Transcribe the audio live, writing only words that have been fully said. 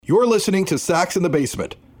You're listening to Sox in the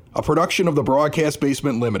Basement, a production of the Broadcast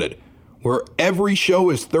Basement Limited, where every show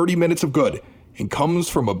is 30 minutes of good and comes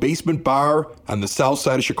from a basement bar on the south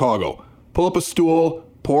side of Chicago. Pull up a stool,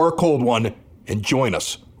 pour a cold one, and join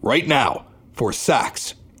us right now for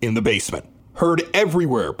Sox in the Basement. Heard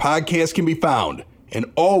everywhere podcasts can be found, and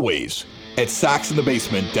always at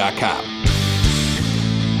soxinthebasement.com.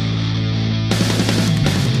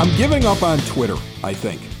 I'm giving up on Twitter, I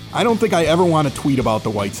think. I don't think I ever want to tweet about the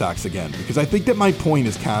White Sox again, because I think that my point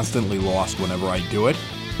is constantly lost whenever I do it.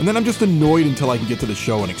 And then I'm just annoyed until I can get to the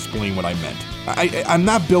show and explain what I meant. I'm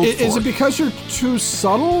not built for it. Is it because you're too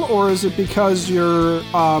subtle, or is it because you're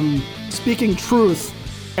speaking truth,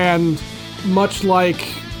 and much like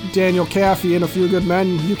Daniel Caffey and A Few Good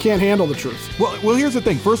Men, you can't handle the truth? Well, here's the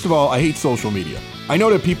thing. First of all, I hate social media. I know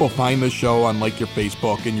that people find this show on like your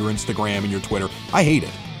Facebook and your Instagram and your Twitter. I hate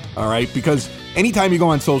it, all right? Because anytime you go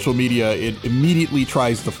on social media, it immediately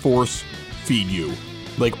tries to force feed you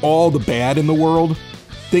like all the bad in the world,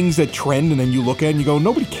 things that trend, and then you look at it and you go,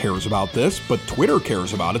 nobody cares about this, but Twitter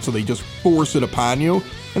cares about it, so they just force it upon you.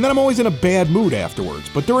 And then I'm always in a bad mood afterwards.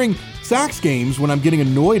 But during Sox games, when I'm getting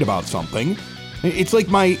annoyed about something, it's like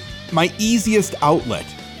my easiest outlet.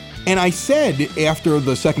 And I said after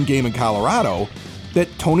the second game in Colorado that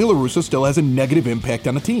Tony La Russa still has a negative impact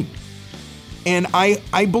on the team. And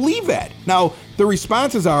I believe that. Now, the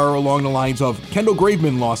responses are along the lines of Kendall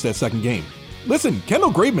Graveman lost that second game. Listen,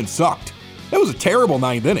 Kendall Graveman sucked. That was a terrible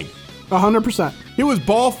ninth inning. 100%. It was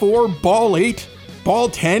ball 4, ball 8, ball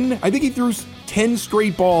 10. I think he threw 10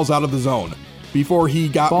 straight balls out of the zone before he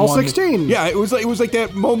got ball one. 16. Yeah, it was like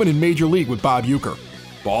that moment in Major League with Bob Uecker.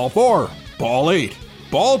 Ball 4, ball 8,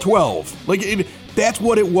 ball 12. That's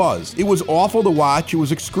what it was. It was awful to watch. It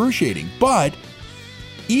was excruciating. But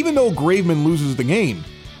even though Graveman loses the game,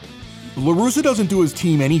 La Russa doesn't do his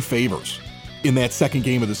team any favors in that second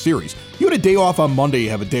game of the series. You had a day off on Monday, you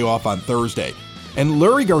have a day off on Thursday. And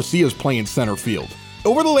Larry Garcia's playing center field.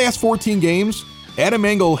 Over the last 14 games, Adam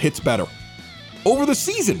Engel hits better. Over the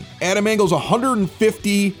season, Adam Engel's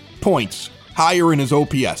 150 points higher in his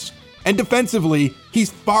OPS. And defensively,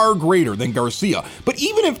 he's far greater than Garcia. But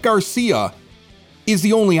even if Garcia is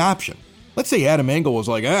the only option, let's say Adam Engel was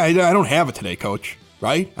like, I don't have it today, coach.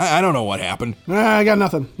 Right? I don't know what happened. I got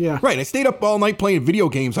nothing. Yeah. Right. I stayed up all night playing video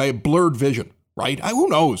games. I had blurred vision. Right? Who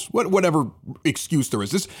knows? Whatever excuse there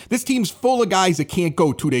is. This team's full of guys that can't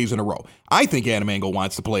go 2 days in a row. I think Adam Engel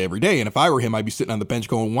wants to play every day. And if I were him, I'd be sitting on the bench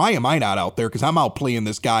going, why am I not out there? Because I'm out playing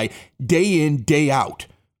this guy day in, day out.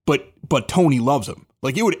 But Tony loves him.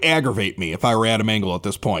 Like, it would aggravate me if I were Adam Engel at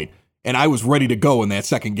this point and I was ready to go in that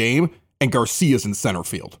second game and Garcia's in center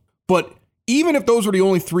field. But even if those were the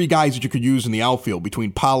only three guys that you could use in the outfield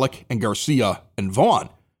between Pollock and Garcia and Vaughn,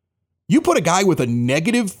 you put a guy with a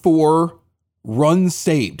 -4 runs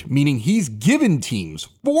saved, meaning he's given teams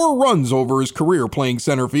 4 runs over his career playing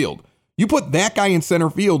center field. You put that guy in center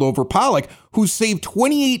field over Pollock, who's saved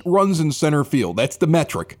 28 runs in center field. That's the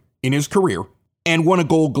metric in his career, and won a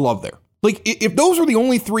Gold Glove there. Like, if those were the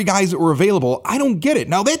only 3 guys that were available, I don't get it.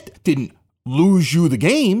 Now, that didn't lose you the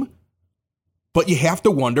game, but you have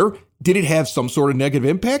to wonder, did it have some sort of negative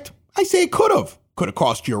impact? I say it could have. Could have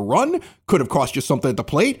cost you a run, could have cost you something at the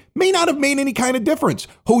plate, may not have made any kind of difference.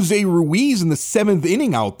 Jose Ruiz in the 7th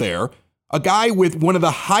inning out there, a guy with one of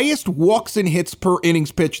the highest walks and hits per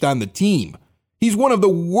innings pitched on the team. He's one of the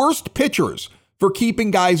worst pitchers for keeping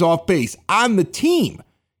guys off base on the team.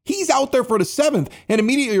 He's out there for the 7th, and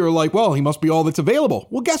immediately you're like, well, he must be all that's available.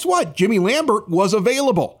 Well, guess what? Jimmy Lambert was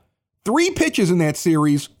available. 3 pitches in that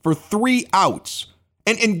series for 3 outs.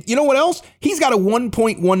 And you know what else? He's got a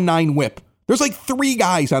 1.19 whip. There's like 3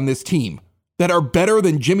 guys on this team that are better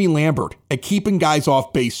than Jimmy Lambert at keeping guys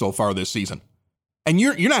off base so far this season. And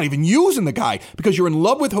you're not even using the guy because you're in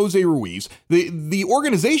love with Jose Ruiz. The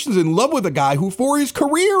organization's in love with a guy who for his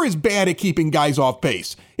career is bad at keeping guys off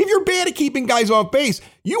base. If you're bad at keeping guys off base,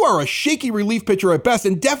 you are a shaky relief pitcher at best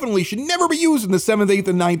and definitely should never be used in the 7th, 8th,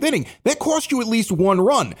 and 9th inning. That cost you at least 1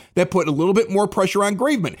 run. That put a little bit more pressure on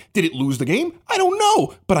Graveman. Did it lose the game? I don't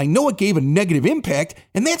know, but I know it gave a negative impact,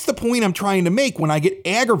 and that's the point I'm trying to make when I get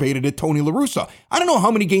aggravated at Tony La Russa. I don't know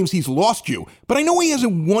how many games he's lost you, but I know he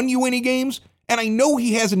hasn't won you any games. And I know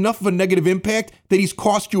he has enough of a negative impact that he's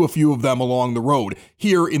cost you a few of them along the road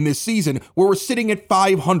here in this season where we're sitting at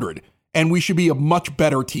 500 and we should be a much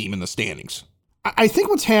better team in the standings. I think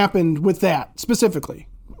what's happened with that specifically,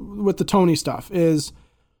 with the Tony stuff, is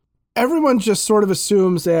everyone just sort of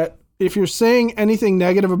assumes that if you're saying anything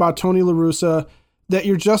negative about Tony La Russa, that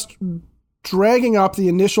you're just dragging up the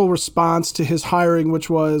initial response to his hiring, which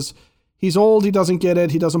was he's old, he doesn't get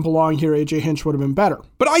it, he doesn't belong here, A.J. Hinch would have been better.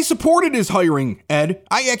 But I supported his hiring, Ed.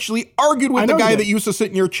 I actually argued with the guy that used to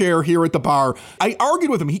sit in your chair here at the bar. I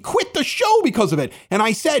argued with him. He quit the show because of it. And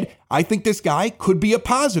I said, I think this guy could be a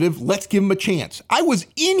positive. Let's give him a chance. I was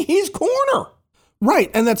in his corner.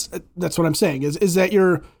 Right. And that's what I'm saying is that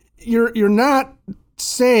you're not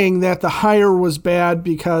saying that the hire was bad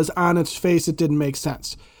because on its face it didn't make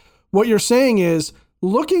sense. What you're saying is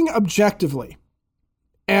looking objectively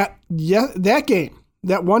at that game,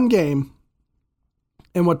 that one game,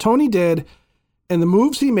 and what Tony did and the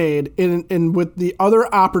moves he made and with the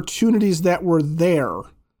other opportunities that were there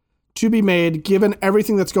to be made, given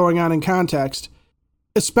everything that's going on in context,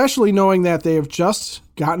 especially knowing that they have just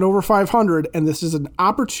gotten over 500 and this is an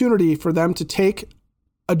opportunity for them to take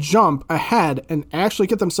a jump ahead and actually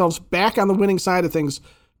get themselves back on the winning side of things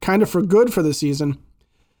kind of for good for the season.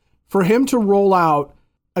 For him to roll out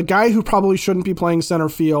a guy who probably shouldn't be playing center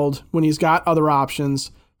field when he's got other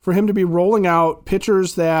options, for him to be rolling out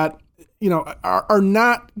pitchers that, are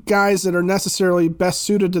not guys that are necessarily best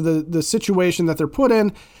suited to the situation that they're put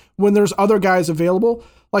in when there's other guys available.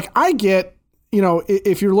 Like I get,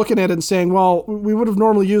 if you're looking at it and saying, well, we would have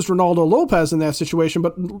normally used Ronaldo Lopez in that situation,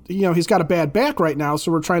 but he's got a bad back right now, so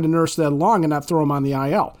we're trying to nurse that along and not throw him on the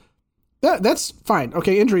IL. That's fine.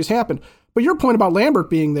 Okay, injuries happen. But your point about Lambert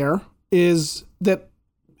being there is that,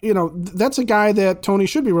 that's a guy that Tony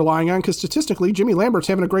should be relying on because statistically, Jimmy Lambert's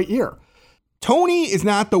having a great year. Tony is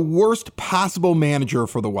not the worst possible manager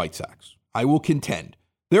for the White Sox. I will contend.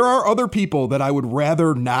 There are other people that I would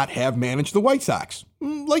rather not have managed the White Sox,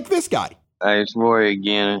 like this guy. Hey, it's Roy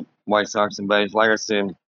again, White Sox and base. Like I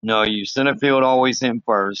said, you center field always hitting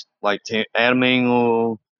first, like Adam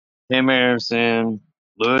Engel, Tim Anderson,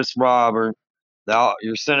 Lewis Robert.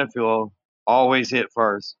 Your center field always hit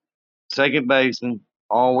first. Second baseman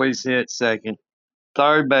always hit second.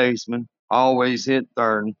 Third baseman always hit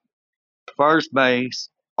third. First base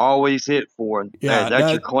always hit fourth. Yeah,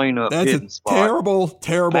 that's your cleanup hitting spot.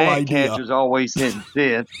 Terrible idea. Catchers always hitting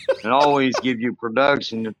fifth and always give you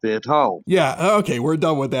production at fifth hole. Yeah, okay, we're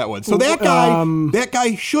done with that one. So that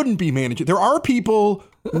guy shouldn't be managing. There are people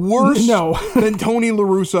worse than Tony La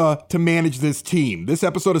Russa to manage this team. This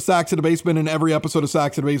episode of Sox in the Basement and every episode of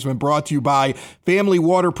Sox in the Basement brought to you by Family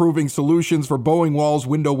Waterproofing Solutions for bowing walls,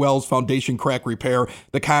 window wells, foundation crack repair,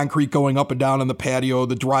 the concrete going up and down on the patio,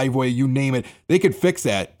 the driveway, you name it. They could fix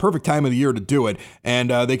that. Perfect time of the year to do it.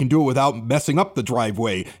 And they can do it without messing up the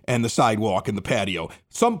driveway and the sidewalk and the patio.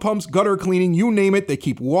 Sump pumps, gutter cleaning, you name it. They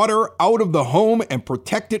keep water out of the home and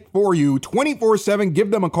protect it for you 24/7.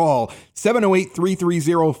 Give them a call,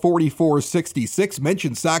 708-330-4466.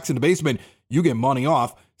 Mention Sox in the Basement. You get money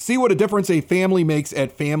off. See what a difference a family makes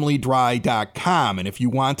at familydry.com. And if you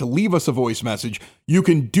want to leave us a voice message, you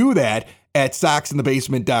can do that at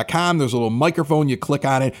soxinthebasement.com. There's a little microphone. You click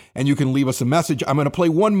on it and you can leave us a message. I'm going to play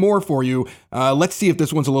one more for you. Let's see if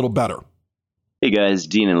this one's a little better. Hey guys,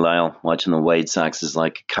 Dean and Lyle. Watching the White Sox is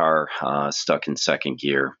like a car stuck in second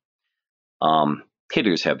gear.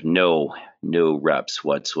 Hitters have no reps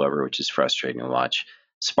whatsoever, which is frustrating to watch.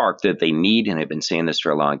 Spark that they need, and I've been saying this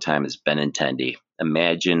for a long time, is Benintendi.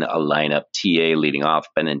 Imagine a lineup: TA leading off,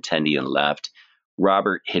 Benintendi in left,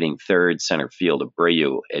 Robert hitting third, center field,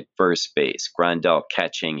 Abreu at first base, Grandal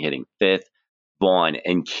catching, hitting fifth, Vaughn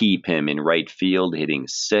and keep him in right field, hitting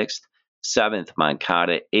sixth, seventh,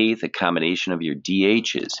 Moncada, eighth, a combination of your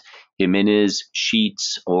DHs, Jimenez,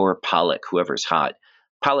 Sheets, or Pollock, whoever's hot.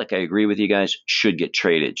 Pollock, I agree with you guys, should get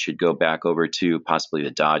traded, should go back over to possibly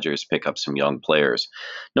the Dodgers, pick up some young players.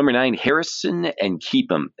 Number 9, Harrison, and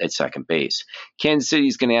keep him at second base. Kansas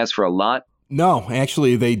City's going to ask for a lot. No,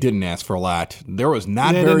 actually, they didn't ask for a lot. There was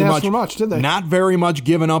not very much, did they? Not very much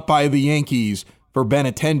given up by the Yankees for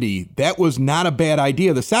Benintendi. That was not a bad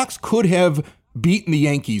idea. The Sox could have beaten the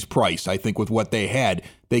Yankees' price, I think, with what they had.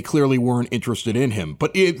 They clearly weren't interested in him.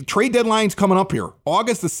 But trade deadline's coming up here.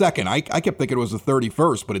 August the 2nd. I kept thinking it was the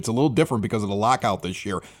 31st, but it's a little different because of the lockout this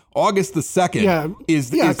year. August the 2nd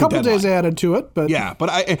is a couple days added to it. But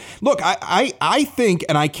I think,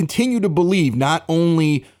 and I continue to believe, not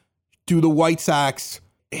only do the White Sox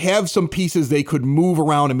have some pieces they could move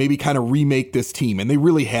around and maybe kind of remake this team, and they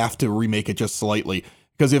really have to remake it just slightly.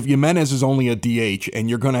 Because if Jimenez is only a DH and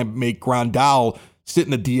you're going to make Grandal sit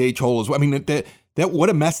in the DH hole as well, I mean, that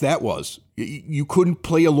what a mess that was. You couldn't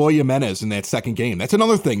play Eloy Jimenez in that second game. That's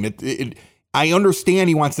another thing. I understand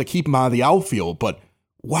he wants to keep him out of the outfield, but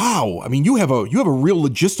wow, I mean, you have a real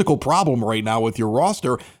logistical problem right now with your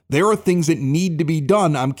roster. There are things that need to be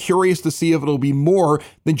done. I'm curious to see if it'll be more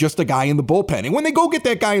than just a guy in the bullpen. And when they go get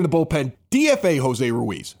that guy in the bullpen, DFA Jose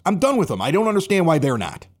Ruiz. I'm done with him. I don't understand why they're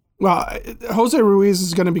not. Well, Jose Ruiz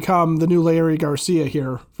is going to become the new Larry Garcia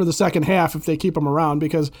here for the second half if they keep him around,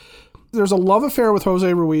 because there's a love affair with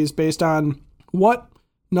Jose Ruiz based on what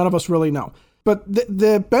none of us really know. But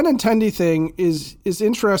the Benintendi thing is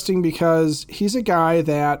interesting because he's a guy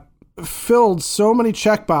that filled so many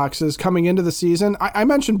check boxes coming into the season. I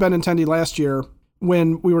mentioned Benintendi last year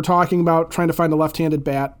when we were talking about trying to find a left-handed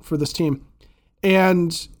bat for this team.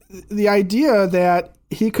 And the idea that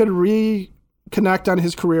he could reconnect on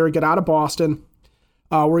his career, get out of Boston,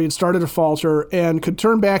 where he had started to falter, and could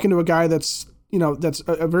turn back into a guy that's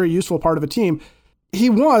a very useful part of a team. He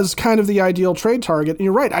was kind of the ideal trade target. And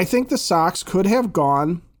you're right. I think the Sox could have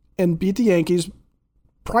gone and beat the Yankees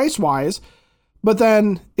price-wise. But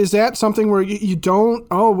then is that something where you don't,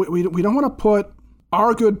 we don't want to put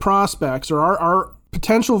our good prospects or our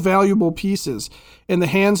potential valuable pieces in the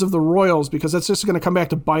hands of the Royals because that's just going to come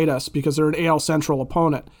back to bite us because they're an AL Central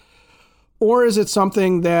opponent? Or is it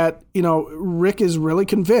something that, Rick is really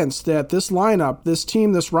convinced that this lineup, this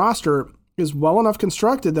team, this roster is well enough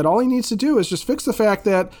constructed that all he needs to do is just fix the fact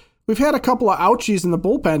that we've had a couple of ouchies in the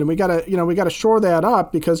bullpen and we gotta shore that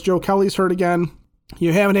up because Joe Kelly's hurt again.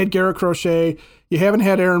 You haven't had Garrett Crochet. You haven't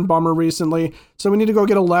had Aaron Bummer recently. So we need to go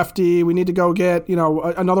get a lefty. We need to go get,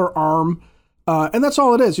 another arm. And that's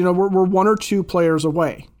all it is. We're one or two players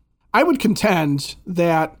away. I would contend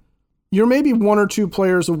that you're maybe one or two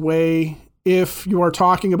players away if you are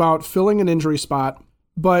talking about filling an injury spot.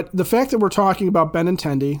 But the fact that we're talking about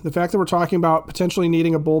Benintendi, the fact that we're talking about potentially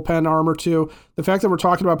needing a bullpen arm or two, the fact that we're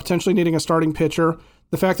talking about potentially needing a starting pitcher,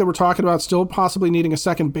 the fact that we're talking about still possibly needing a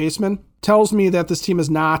second baseman tells me that this team is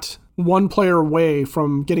not one player away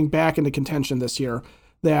from getting back into contention this year.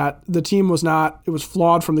 That the team was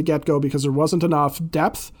flawed from the get-go because there wasn't enough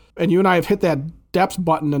depth. And you and I have hit that depth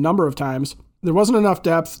button a number of times. There wasn't enough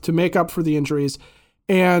depth to make up for the injuries.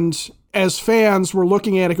 And as fans, we're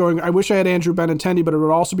looking at it going, I wish I had Andrew Benintendi, but it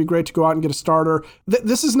would also be great to go out and get a starter.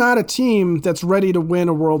 This is not a team that's ready to win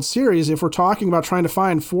a World Series if we're talking about trying to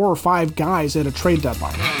find 4 or 5 guys at a trade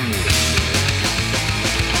deadline.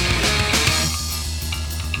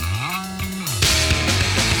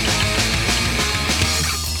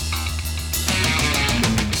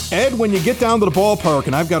 Ed, when you get down to the ballpark,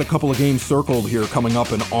 and I've got a couple of games circled here coming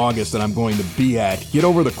up in August that I'm going to be at, get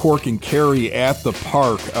over the Cork and Kerry at the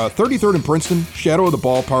park. 33rd and Princeton, shadow of the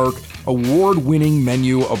ballpark, award-winning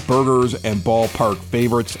menu of burgers and ballpark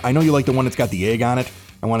favorites. I know you like the one that's got the egg on it.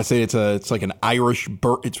 I want to say it's like an Irish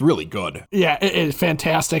burger. It's really good. Yeah, it's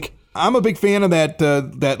fantastic. I'm a big fan of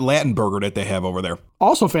that Latin burger that they have over there.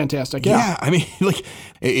 Also fantastic, yeah. Yeah, I mean,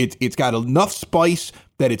 it's got enough spice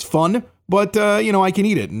that it's fun. But, I can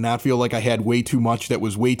eat it and not feel like I had way too much that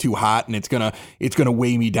was way too hot and it's gonna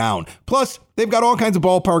weigh me down. Plus, they've got all kinds of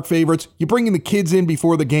ballpark favorites. You're bringing the kids in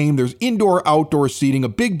before the game. There's indoor, outdoor seating, a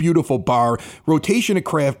big, beautiful bar, rotation of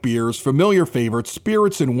craft beers, familiar favorites,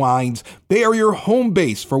 spirits and wines. They are your home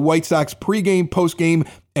base for White Sox pregame, postgame,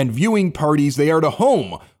 and viewing parties. They are the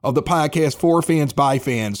home of the podcast For Fans, By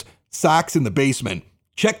Fans, Sox in the Basement.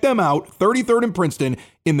 Check them out, 33rd and Princeton,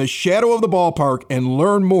 in the shadow of the ballpark, and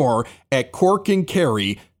learn more at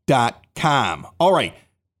corkandkerry.com. All right,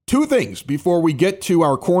 2 things before we get to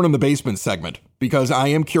our Corn in the Basement segment, because I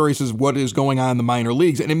am curious as what is going on in the minor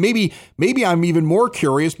leagues. And maybe I'm even more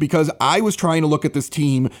curious because I was trying to look at this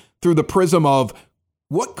team through the prism of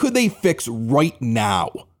what could they fix right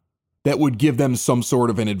now that would give them some sort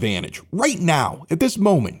of an advantage right now, at this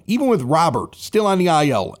moment, even with Robert still on the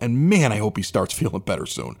IL. And man, I hope he starts feeling better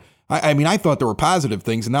soon. I mean, I thought there were positive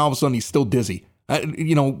things, and now all of a sudden he's still dizzy.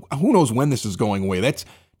 Who knows when this is going away?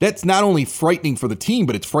 That's not only frightening for the team,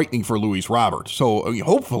 but it's frightening for Luis Robert. So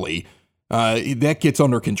hopefully that gets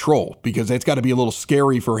under control because that's got to be a little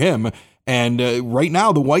scary for him. And right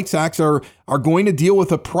now, the White Sox are going to deal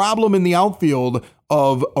with a problem in the outfield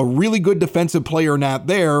of a really good defensive player not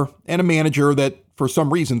there and a manager that, for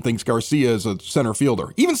some reason, thinks Garcia is a center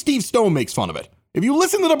fielder. Even Steve Stone makes fun of it. If you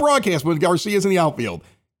listen to the broadcast when Garcia's in the outfield,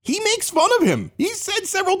 he makes fun of him. He said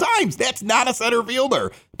several times, that's not a center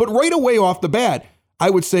fielder. But right away off the bat, I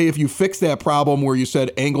would say if you fix that problem where you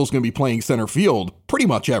said Engel's going to be playing center field pretty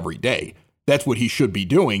much every day, that's what he should be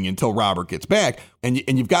doing until Robert gets back. And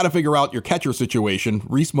you've got to figure out your catcher situation.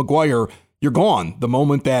 Reese McGuire, you're gone the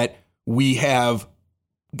moment that we have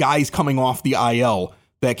guys coming off the IL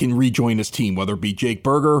that can rejoin his team, whether it be Jake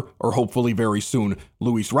Burger or hopefully very soon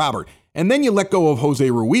Luis Robert. And then you let go of Jose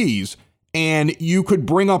Ruiz, and you could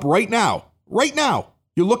bring up right now,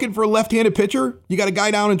 you're looking for a left-handed pitcher. You got a guy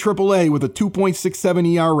down in AAA with a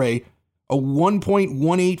 2.67 ERA, a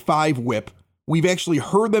 1.185 whip. We've actually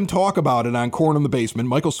heard them talk about it on Corn in the Basement.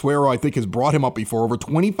 Michael Suero, I think, has brought him up before. Over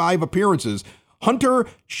 25 appearances. Hunter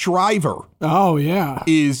Shriver Oh, yeah.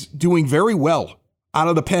 is doing very well out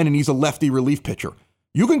of the pen, and he's a lefty relief pitcher.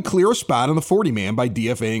 You can clear a spot on the 40-man by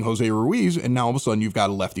DFAing Jose Ruiz, and now all of a sudden you've got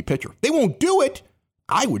a lefty pitcher. They won't do it.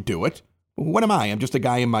 I would do it. What am I? I'm just a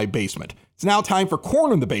guy in my basement. It's now time for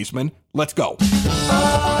Corn in the Basement. Let's go.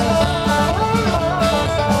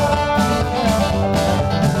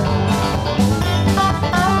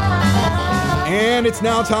 And it's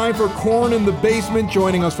now time for Corn in the Basement.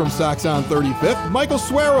 Joining us from Sox on 35th, Michael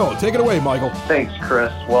Suero. Take it away, Michael. Thanks,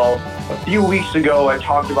 Chris. Well, a few weeks ago, I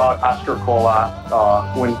talked about Oscar Colas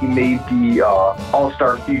when he made the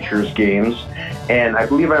All-Star Futures games. And I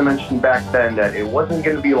believe I mentioned back then that it wasn't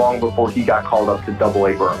going to be long before he got called up to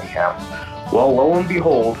Double-A Birmingham. Well, lo and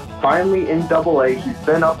behold, finally in Double-A, he's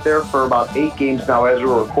been up there for about 8 games now as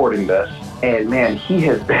we're recording this. And man, he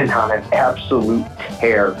has been on an absolute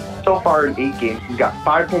tear. So far in 8 games, he's got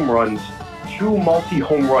 5 home runs, 2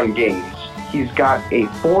 multi-home run games. He's got a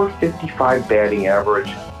 .455 batting average,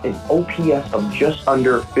 an OPS of just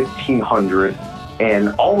under 1,500. And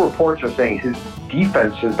all reports are saying his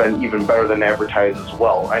defense has been even better than advertised as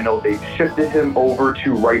well. I know they've shifted him over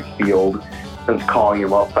to right field since calling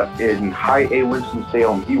him up, but in high A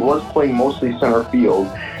Winston-Salem, he was playing mostly center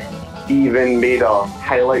field. He even made a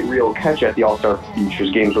highlight reel catch at the All-Star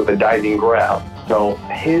Futures games with a diving grab. So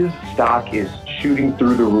his stock is shooting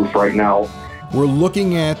through the roof right now. We're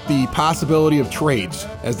looking at the possibility of trades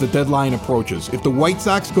as the deadline approaches. If the White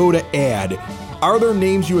Sox go to add, are there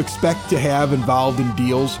names you expect to have involved in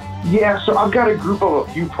deals? Yeah, so I've got a group of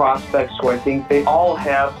a few prospects who I think they all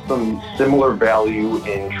have some similar value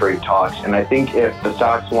in trade talks. And I think if the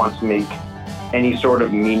Sox want to make any sort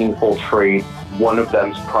of meaningful trade, one of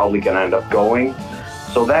them's probably going to end up going.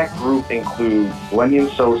 So that group includes Lenyn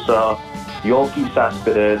Sosa, Yoelqui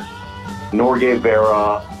Cespedes, Norge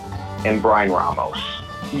Vera, and Brian Ramos.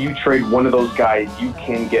 You trade one of those guys, you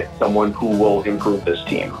can get someone who will improve this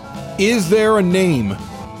team. Is there a name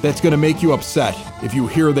that's going to make you upset if you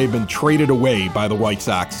hear they've been traded away by the White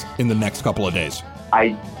Sox in the next couple of days?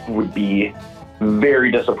 I would be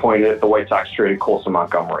very disappointed if the White Sox traded Colson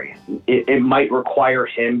Montgomery. It might require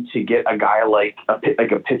him to get a guy like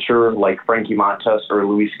a pitcher like Frankie Montas or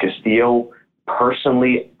Luis Castillo.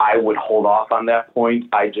 Personally, I would hold off on that point.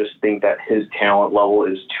 I just think that his talent level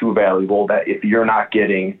is too valuable that if you're not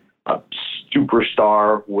getting a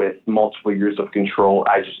superstar with multiple years of control,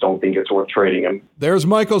 I just don't think it's worth trading him. There's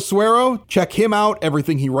Michael Suero. Check him out,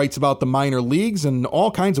 everything he writes about the minor leagues and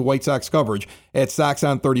all kinds of White Sox coverage at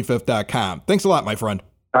SoxOn35th.com. Thanks a lot, my friend.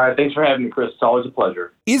 All right, thanks for having me, Chris. It's always a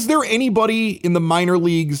pleasure. Is there anybody in the minor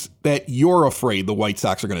leagues that you're afraid the White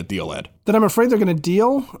Sox are going to deal at? That I'm afraid they're going to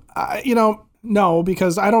deal? No,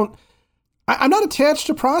 because I'm not attached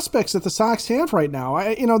to prospects that the Sox have right now.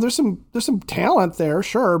 There's some talent there,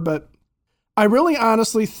 sure, but I really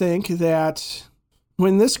honestly think that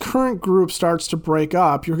when this current group starts to break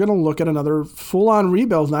up, you're going to look at another full-on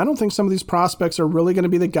rebuild, and I don't think some of these prospects are really going to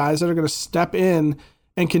be the guys that are going to step in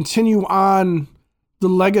and continue on the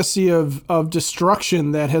legacy of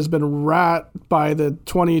destruction that has been wrought by the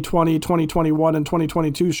 2020, 2021, and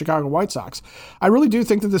 2022 Chicago White Sox. I really do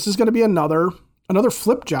think that this is going to be another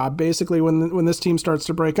flip job, basically, when this team starts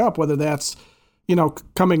to break up, whether that's,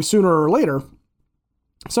 coming sooner or later.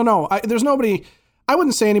 So no, there's nobody. I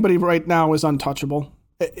wouldn't say anybody right now is untouchable.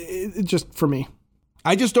 Just for me.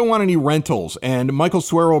 I just don't want any rentals. And Michael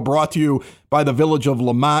Suero, brought to you by the Village of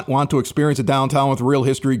Lamont. Want to experience a downtown with real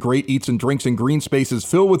history, great eats and drinks, and green spaces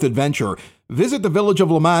filled with adventure? Visit the Village of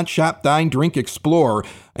Lamont, shop, dine, drink, explore,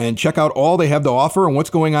 and check out all they have to offer and what's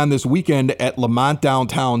going on this weekend at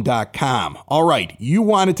lamontdowntown.com. All right, you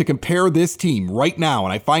wanted to compare this team right now,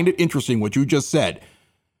 and I find it interesting what you just said.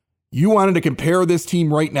 You wanted to compare this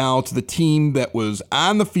team right now to the team that was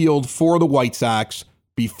on the field for the White Sox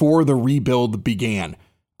before the rebuild began.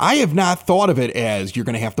 I have not thought of it as you're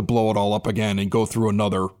going to have to blow it all up again and go through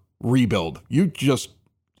another rebuild. You just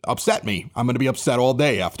upset me. I'm going to be upset all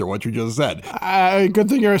day after what you just said. Good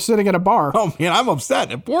thing you're sitting at a bar. Oh man, I'm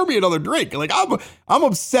upset. And pour me another drink. Like I'm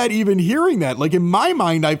upset even hearing that. Like in my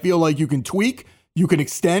mind, I feel like you can tweak, you can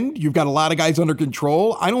extend. You've got a lot of guys under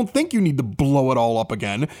control. I don't think you need to blow it all up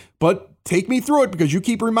again. But take me through it because you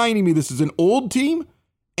keep reminding me this is an old team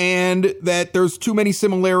and that there's too many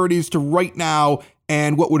similarities to right now.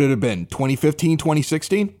 And what would it have been? 2015,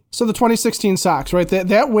 2016? So the 2016 Sox, right?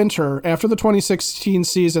 That winter after the 2016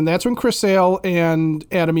 season, that's when Chris Sale and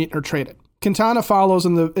Adam Eaton are traded. Quintana follows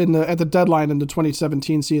at the deadline in the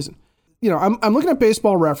 2017 season. I'm looking at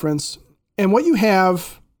Baseball Reference, and what you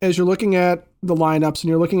have as you're looking at the lineups and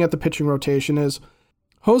you're looking at the pitching rotation is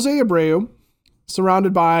Jose Abreu,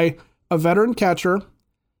 surrounded by a veteran catcher,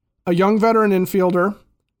 a young veteran infielder,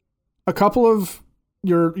 a couple of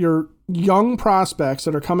your young prospects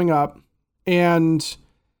that are coming up, and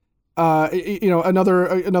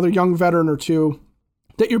another young veteran or two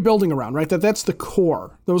that you're building around, right? That's the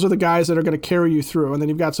core. Those are the guys that are going to carry you through, and then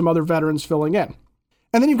you've got some other veterans filling in,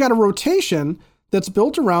 and then you've got a rotation that's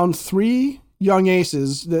built around 3 young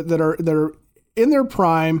aces that are in their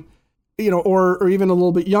prime, or even a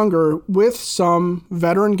little bit younger, with some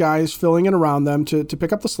veteran guys filling in around them to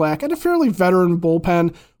pick up the slack, and a fairly veteran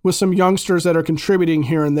bullpen with some youngsters that are contributing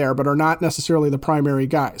here and there, but are not necessarily the primary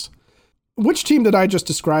guys. Which team did I just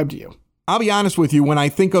describe to you? I'll be honest with you. When I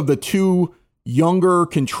think of the 2 younger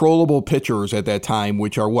controllable pitchers at that time,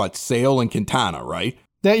 which are what? Sale and Quintana, right?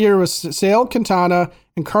 That year was Sale, Quintana,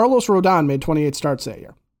 and Carlos Rodon made 28 starts that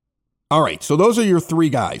year. All right, so those are your 3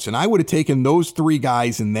 guys, and I would have taken those 3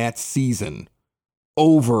 guys in that season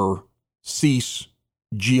over Cease,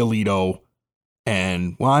 Giolito,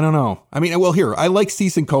 and, well, I don't know. I mean, well, here, I like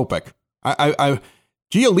Cease and Kopech.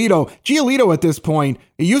 Giolito at this point,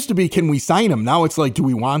 it used to be, can we sign him? Now it's like, do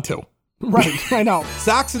we want to? Right, I know.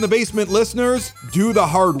 Sox in the Basement listeners, do the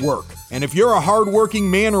hard work. And if you're a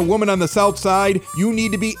hard-working man or woman on the South Side, you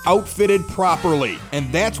need to be outfitted properly.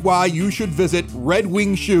 And that's why you should visit Red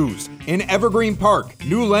Wing Shoes in Evergreen Park,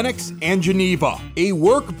 New Lenox, and Geneva. A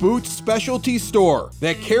work boots specialty store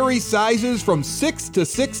that carries sizes from 6 to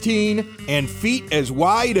 16 and feet as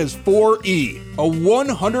wide as 4E. A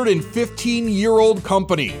 115-year-old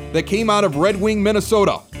company that came out of Red Wing,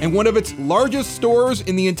 Minnesota. And one of its largest stores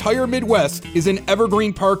in the entire Midwest is in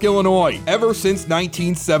Evergreen Park, Illinois, ever since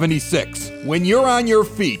 1976. When you're on your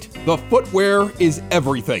feet, the footwear is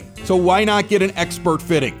everything. So why not get an expert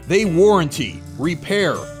fitting? They warranty,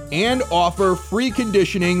 repair, and offer free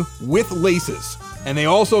conditioning with laces. And they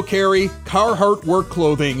also carry Carhartt work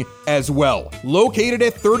clothing as well. Located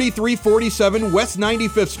at 3347 West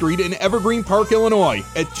 95th Street in Evergreen Park, Illinois,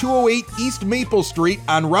 at 208 East Maple Street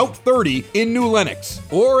on Route 30 in New Lenox,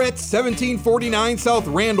 or at 1749 South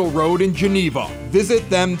Randall Road in Geneva. Visit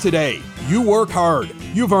them today. You work hard.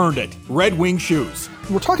 You've earned it. Red Wing Shoes.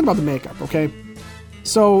 We're talking about the makeup, okay?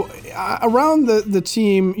 So around the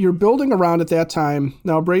team, you're building around at that time.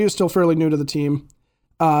 Now, Abreu's still fairly new to the team,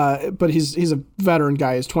 but he's a veteran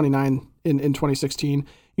guy. He's 29 in 2016.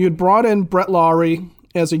 You had brought in Brett Lawrie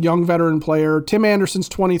as a young veteran player. Tim Anderson's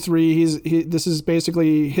 23. This is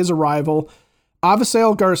basically his arrival.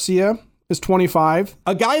 Avisail Garcia is 25.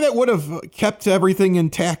 A guy that would have kept everything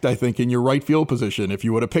intact, I think, in your right field position. If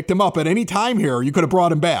you would have picked him up at any time here, you could have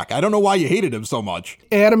brought him back. I don't know why you hated him so much.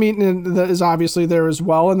 Adam Eaton is obviously there as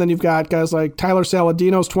well. And then you've got guys like Tyler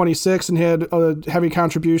Saladino's 26 and had heavy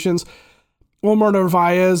contributions. Omar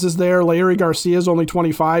Narvaez is there. Larry Garcia is only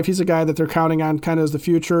 25. He's a guy that they're counting on kind of as the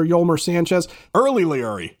future. Yolmer Sanchez. Early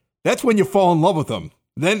Larry. That's when you fall in love with him.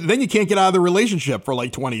 Then you can't get out of the relationship for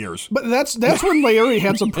like 20 years. But that's when Larry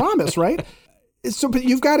had some promise, right? So, but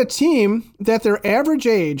you've got a team that their average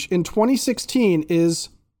age in 2016 is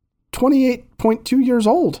 28.2 years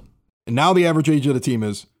old. And now the average age of the team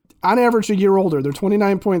is? On average, a year older. They're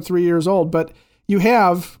 29.3 years old. But you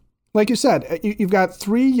have, like you said, you've got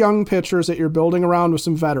 3 young pitchers that you're building around with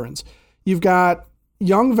some veterans. You've got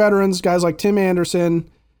young veterans, guys like Tim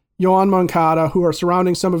Anderson, Yoan Moncada, who are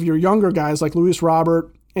surrounding some of your younger guys like Luis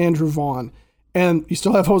Robert, Andrew Vaughn. And you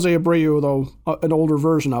still have Jose Abreu, though an older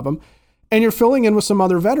version of him. And you're filling in with some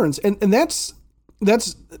other veterans. And that's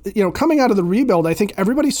coming out of the rebuild, I think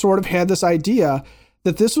everybody sort of had this idea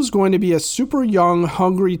that this was going to be a super young,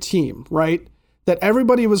 hungry team, right? That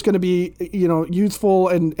everybody was going to be, youthful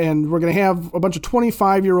and we're going to have a bunch of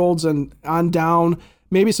 25-year-olds and on down,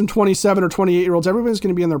 maybe some 27 or 28-year-olds. Everybody's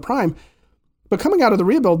going to be in their prime. But coming out of the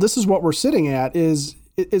rebuild, this is what we're sitting at is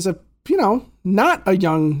a, not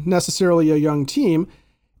necessarily a young team.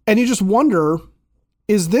 And you just wonder,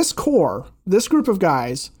 is this core, this group of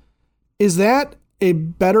guys, is that a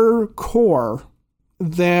better core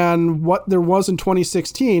than what there was in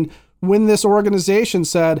 2016 when this organization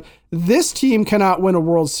said, this team cannot win a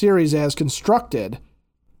World Series as constructed.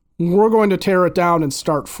 We're going to tear it down and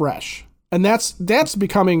start fresh. And that's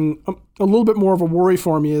becoming a little bit more of a worry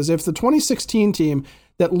for me, is if the 2016 team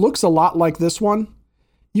that looks a lot like this one,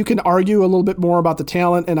 you can argue a little bit more about the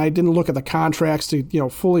talent, and I didn't look at the contracts to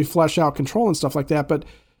fully flesh out control and stuff like that, but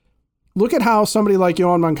look at how somebody like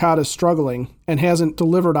Yoan Moncada is struggling and hasn't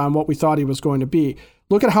delivered on what we thought he was going to be.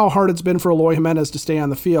 Look at how hard it's been for Eloy Jimenez to stay on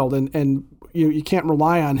the field, and you can't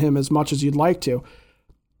rely on him as much as you'd like to.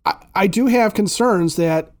 I do have concerns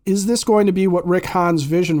that, is this going to be what Rick Hahn's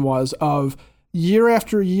vision was of year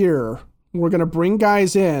after year, we're going to bring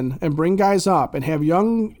guys in and bring guys up and have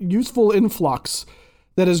young, youthful influx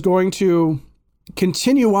that is going to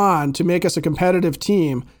continue on to make us a competitive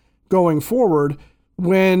team going forward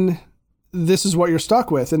when this is what you're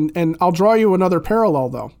stuck with? And I'll draw you another parallel,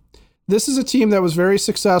 though. This is a team that was very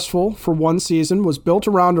successful for one season, was built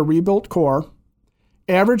around a rebuilt core,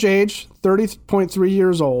 average age 30.3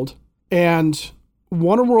 years old, and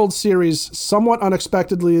won a World Series somewhat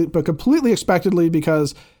unexpectedly, but completely expectedly,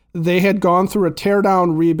 because they had gone through a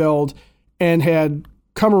teardown rebuild and had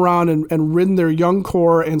come around and ridden their young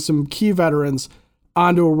core and some key veterans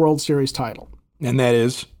onto a World Series title. And that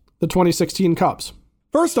is? The 2016 Cubs.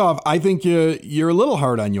 First off, I think you're a little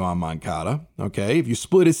hard on Yoan Moncada, okay? If you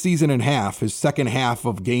split his season in half, his second half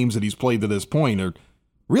of games that he's played to this point are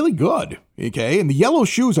really good, okay? And the yellow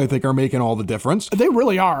shoes, I think, are making all the difference. They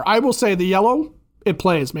really are. I will say the yellow, it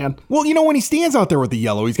plays, man. Well, you know, when he stands out there with the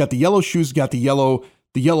yellow, he's got the yellow shoes, got the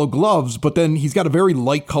yellow gloves, but then he's got a very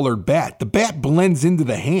light-colored bat. The bat blends into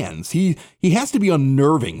the hands. He has to be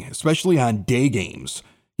unnerving, especially on day games.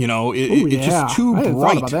 You know, it's just too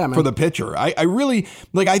bright for the pitcher. I really,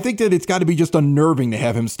 I think that it's got to be just unnerving to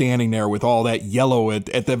have him standing there with all that yellow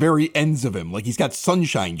at the very ends of him. Like he's got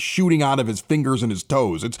sunshine shooting out of his fingers and his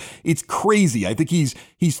toes. It's crazy. I think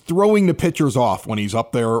he's throwing the pitchers off when he's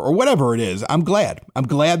up there or whatever it is. I'm glad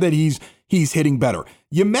that he's hitting better.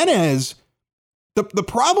 Jimenez, the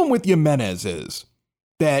problem with Jimenez is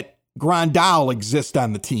that Grandal exists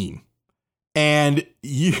on the team. And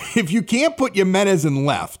if you can't put Jimenez in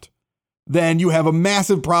left, then you have a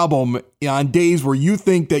massive problem on days where you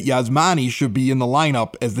think that Yasmani should be in the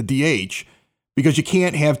lineup as the DH because you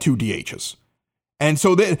can't have two DHs. And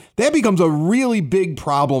so that becomes a really big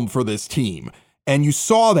problem for this team. And you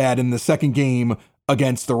saw that in the second game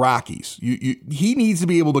against the Rockies. He needs to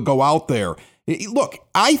be able to go out there. Look,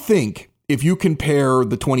 I think if you compare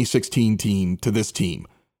the 2016 team to this team,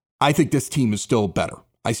 I think this team is still better.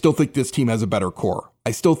 I still think this team has a better core.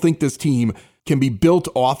 I still think this team can be built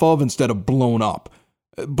off of instead of blown up.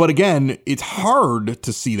 But again, it's hard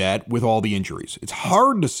to see that with all the injuries. It's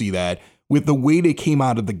hard to see that with the way they came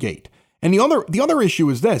out of the gate. And the other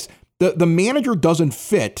issue is this. The manager doesn't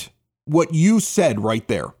fit what you said right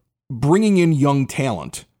there. Bringing in young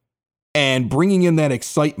talent and bringing in that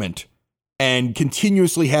excitement and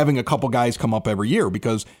continuously having a couple guys come up every year,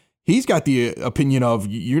 because he's got the opinion of,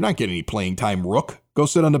 you're not getting any playing time, Rook. Go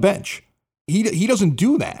sit on the bench. He doesn't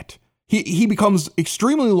do that. He becomes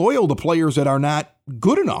extremely loyal to players that are not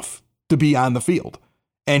good enough to be on the field.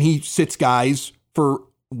 And he sits guys for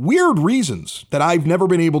weird reasons that I've never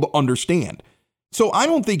been able to understand. So I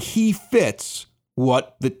don't think he fits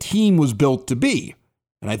what the team was built to be.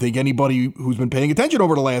 And I think anybody who's been paying attention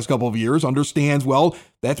over the last couple of years understands, well,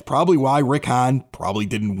 that's probably why Rick Hahn probably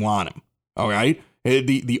didn't want him. All right?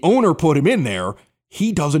 The owner put him in there.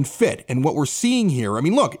 He doesn't fit. And what we're seeing here, I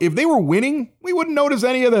mean, look, if they were winning, we wouldn't notice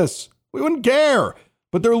any of this. We wouldn't care.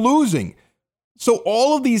 But they're losing. So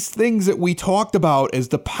all of these things that we talked about as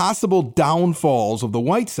the possible downfalls of the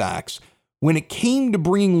White Sox, when it came to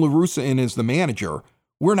bringing La Russa in as the manager,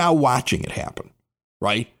 we're now watching it happen,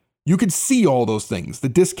 right? You could see all those things, the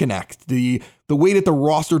disconnect, the way that the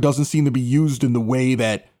roster doesn't seem to be used in the way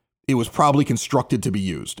that it was probably constructed to be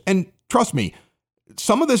used. And trust me,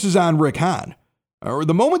 some of this is on Rick Hahn. Or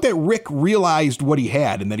the moment that Rick realized what he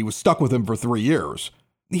had and that he was stuck with him for 3 years,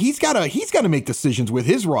 he's got to make decisions with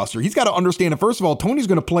his roster. He's got to understand that, first of all, Tony's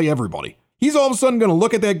going to play everybody. He's all of a sudden going to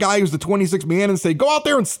look at that guy who's the 26th man and say, go out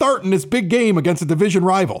there and start in this big game against a division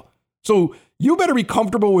rival. So you better be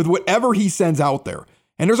comfortable with whatever he sends out there.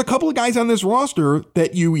 And there's a couple of guys on this roster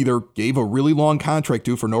that you either gave a really long contract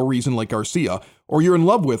to for no reason, like Garcia, or you're in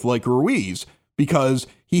love with, like Ruiz, because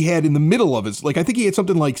he had in the middle of his, I think he had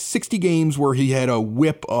something like 60 games where he had a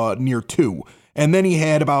whip near 2. And then he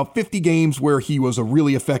had about 50 games where he was a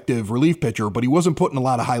really effective relief pitcher, but he wasn't put in a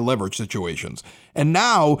lot of high leverage situations. And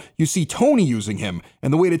now you see Tony using him.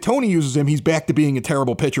 And the way that Tony uses him, he's back to being a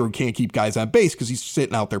terrible pitcher who can't keep guys on base because he's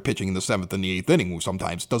sitting out there pitching in the 7th and the 8th inning, which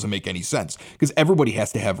sometimes doesn't make any sense because everybody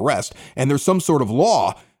has to have rest. And there's some sort of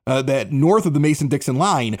law that north of the Mason-Dixon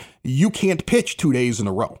line, you can't pitch 2 days in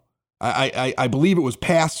a row. I believe it was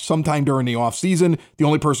passed sometime during the offseason. The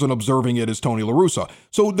only person observing it is Tony La Russa.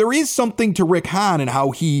 So there is something to Rick Hahn and how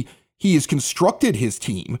he has constructed his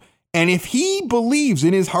team. And if he believes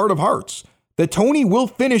in his heart of hearts that Tony will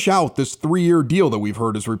finish out this 3-year deal that we've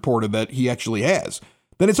heard is reported that he actually has,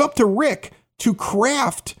 then it's up to Rick to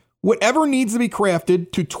craft whatever needs to be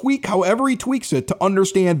crafted, to tweak however he tweaks it, to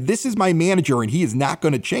understand this is my manager and he is not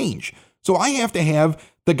going to change. So I have to have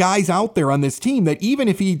the guys out there on this team that even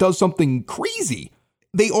if he does something crazy,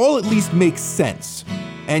 they all at least make sense.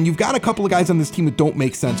 And you've got a couple of guys on this team that don't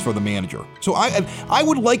make sense for the manager. So I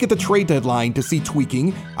would like at the trade deadline to see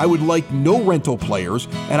tweaking. I would like no rental players,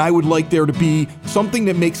 and I would like there to be something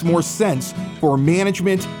that makes more sense for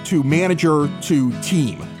management to manager to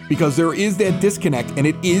team. Because there is that disconnect, and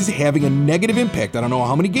it is having a negative impact. I don't know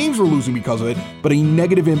how many games we're losing because of it, but a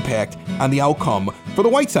negative impact on the outcome for the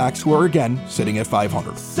White Sox, who are, again, sitting at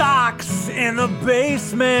 500. Sox in the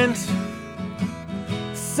basement.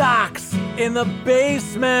 Sox in the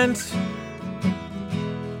basement.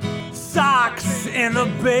 Sox in the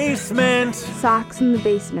basement. Sox in the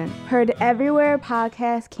Basement. Heard everywhere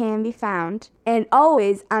podcasts can be found, and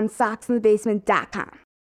always on soxinthebasement.com.